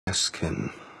Yes,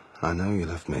 Kim. I know you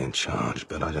left me in charge,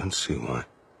 but I don't see why.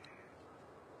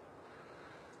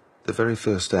 The very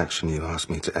first action you asked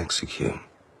me to execute.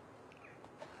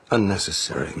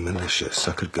 Unnecessary, malicious.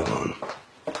 I could go on.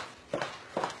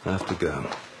 I have to go.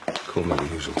 Call me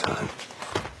the usual time.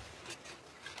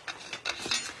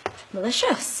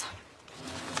 Malicious?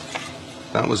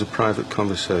 That was a private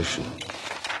conversation.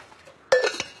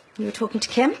 You were talking to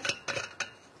Kim?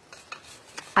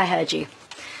 I heard you.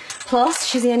 Plus,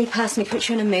 she's the only person who puts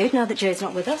you in a mood now that Joe's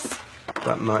not with us.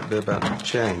 That might be about to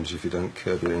change if you don't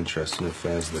curb your interest in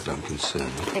affairs that don't concern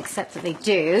you. Except that they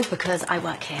do, because I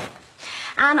work here.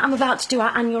 And I'm about to do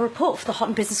our annual report for the Hot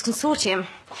and Business Consortium.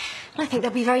 And I think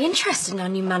they'll be very interested in our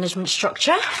new management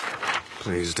structure.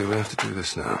 Please, do we have to do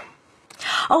this now?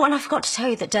 Oh, and I forgot to tell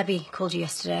you that Debbie called you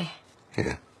yesterday.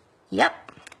 Here?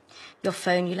 Yep. Your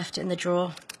phone, you left it in the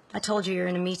drawer. I told you were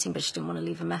in a meeting, but she didn't want to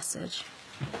leave a message.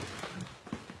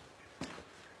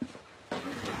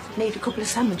 Need a couple of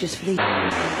sandwiches for these.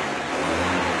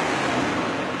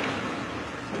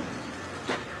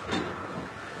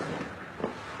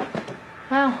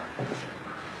 Wow.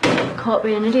 Caught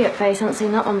being an idiot face. Haven't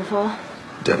seen that one before.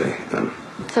 Debbie,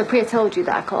 So Priya told you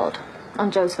that I called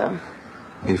on Joe's phone?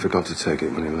 he forgot to take it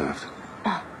when he left.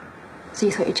 Oh. So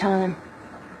you thought you'd channel him?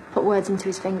 Put words into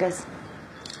his fingers?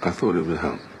 I thought it would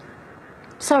help.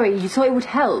 Sorry, you thought it would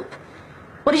help?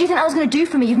 What did you think I was going to do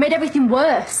for me? You've made everything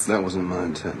worse. That wasn't my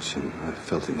intention. I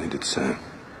felt it needed saying.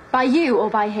 By you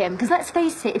or by him? Because let's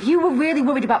face it, if you were really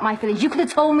worried about my feelings, you could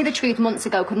have told me the truth months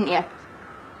ago, couldn't you?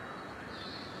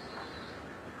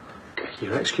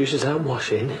 Your excuses aren't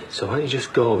washing, so why don't you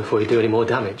just go before you do any more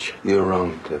damage? You're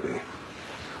wrong, Debbie.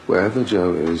 Wherever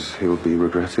Joe is, he'll be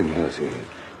regretting hurting you.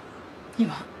 You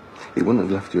what? He wouldn't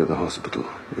have left you at the hospital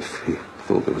if he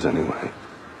thought there was any way.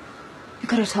 You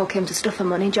could have told him to stuff the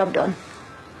money, job done.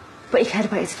 But he cared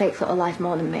about his fake little life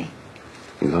more than me.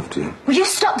 He loved you. Would you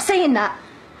stop saying that?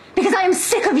 Because I am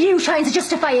sick of you trying to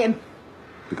justify him.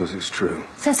 Because it's true.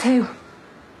 Says who?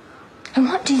 And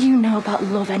what do you know about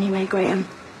love anyway, Graham?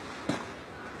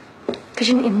 Because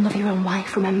you didn't even love your own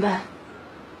wife, remember?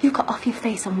 You got off your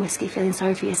face on whiskey feeling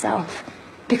sorry for yourself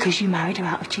because you married her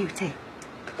out of duty.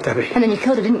 Debbie. And then you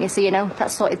killed her, didn't you? So, you know, that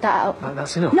sorted that out.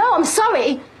 That's enough. No, I'm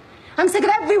sorry. I'm sick of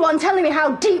everyone telling me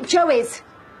how deep Joe is.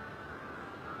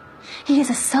 He is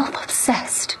a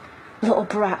self-obsessed little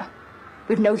brat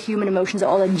with no human emotions at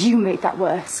all, and you made that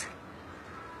worse.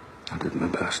 I did my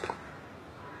best.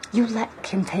 You let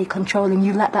Kim take control and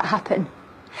you let that happen.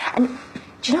 And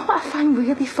do you know what I find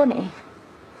really funny?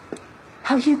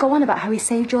 How you go on about how he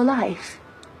saved your life.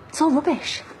 It's all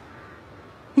rubbish.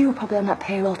 You were probably on that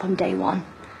payroll from day one.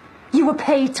 You were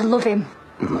paid to love him.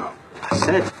 No. I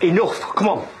said enough. Come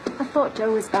on. I thought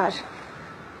Joe was bad.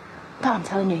 But I'm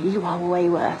telling you, you are way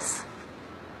worse.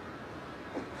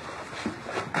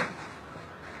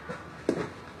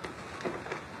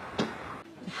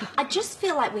 I just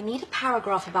feel like we need a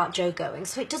paragraph about Joe going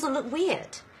so it doesn't look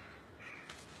weird.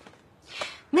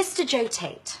 Mr. Joe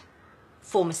Tate,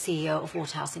 former CEO of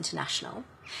Waterhouse International,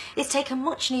 is taking a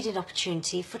much-needed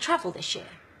opportunity for travel this year.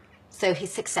 So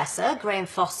his successor, Graham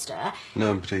Foster...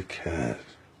 Nobody cares.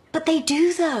 But they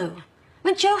do, though. I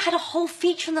mean, Joe had a whole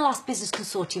feature in the last Business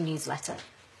Consortium newsletter.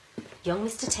 Young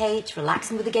Mr. Tate,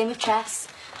 relaxing with a game of chess.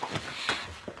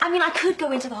 I mean, I could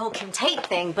go into the whole Kim Tate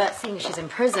thing, but seeing as she's in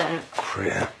prison...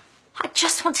 Priya. I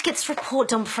just want to get this report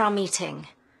done for our meeting.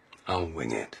 I'll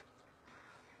wing it.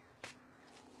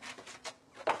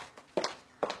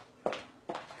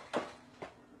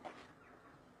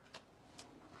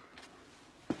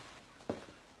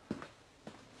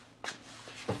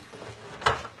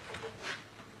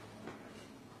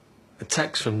 A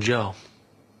text from Joe.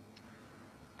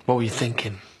 What were you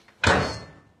thinking?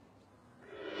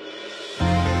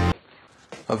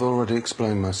 I've already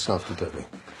explained myself to Debbie.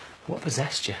 What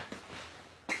possessed you?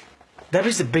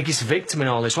 Debbie's the biggest victim in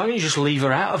all this. Why don't you just leave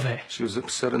her out of it? She was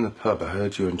upset in the pub. I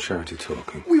heard you and Charity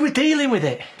talking. We were dealing with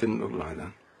it. Didn't look like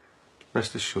that.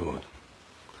 Rest assured.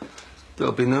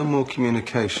 There'll be no more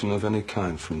communication of any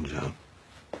kind from Joe.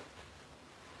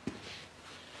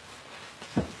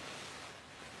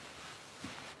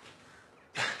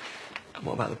 And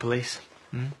what about the police?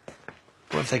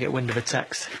 What if they get wind of a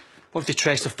text? What if they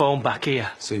trace the phone back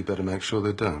here? So you better make sure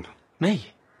they don't. Me?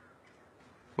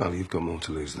 Well, you've got more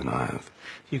to lose than I have.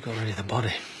 You got rid of the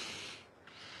body.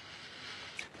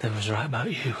 That was right about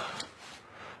you.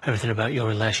 Everything about your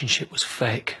relationship was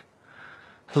fake.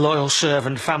 Loyal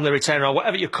servant, family retainer, or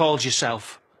whatever you called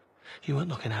yourself. You weren't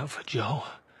looking out for Joe.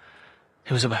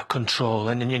 It was about control,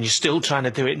 and you're still trying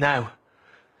to do it now.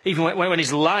 Even when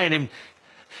he's lying in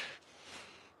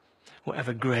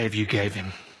whatever grave you gave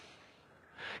him.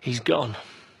 He's gone.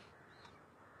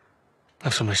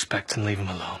 Have some respect and leave him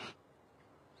alone.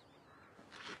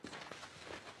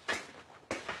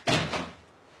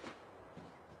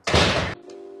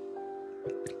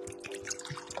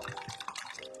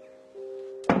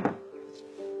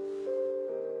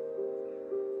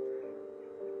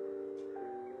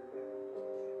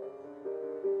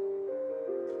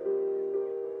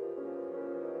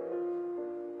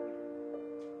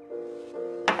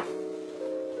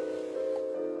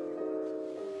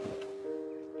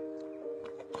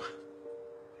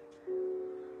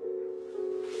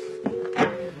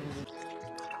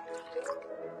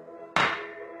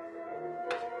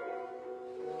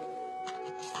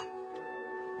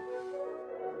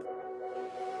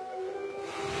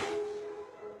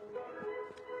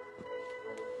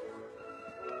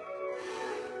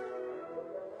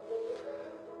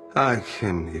 Hi,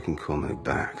 Kim. You can call me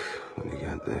back when you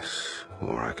get this,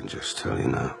 or I can just tell you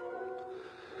now.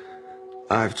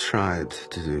 I've tried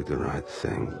to do the right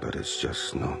thing, but it's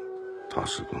just not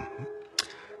possible.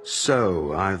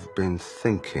 So, I've been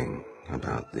thinking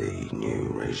about the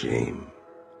new regime.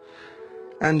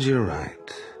 And you're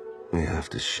right. We have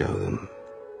to show them.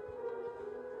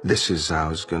 This is how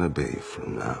it's gonna be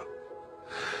from now.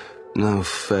 No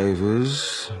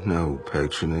favors, no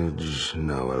patronage,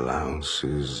 no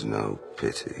allowances, no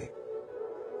pity.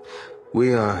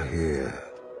 We are here,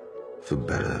 for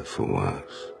better, for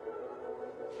worse.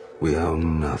 We owe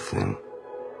nothing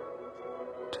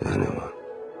to anyone.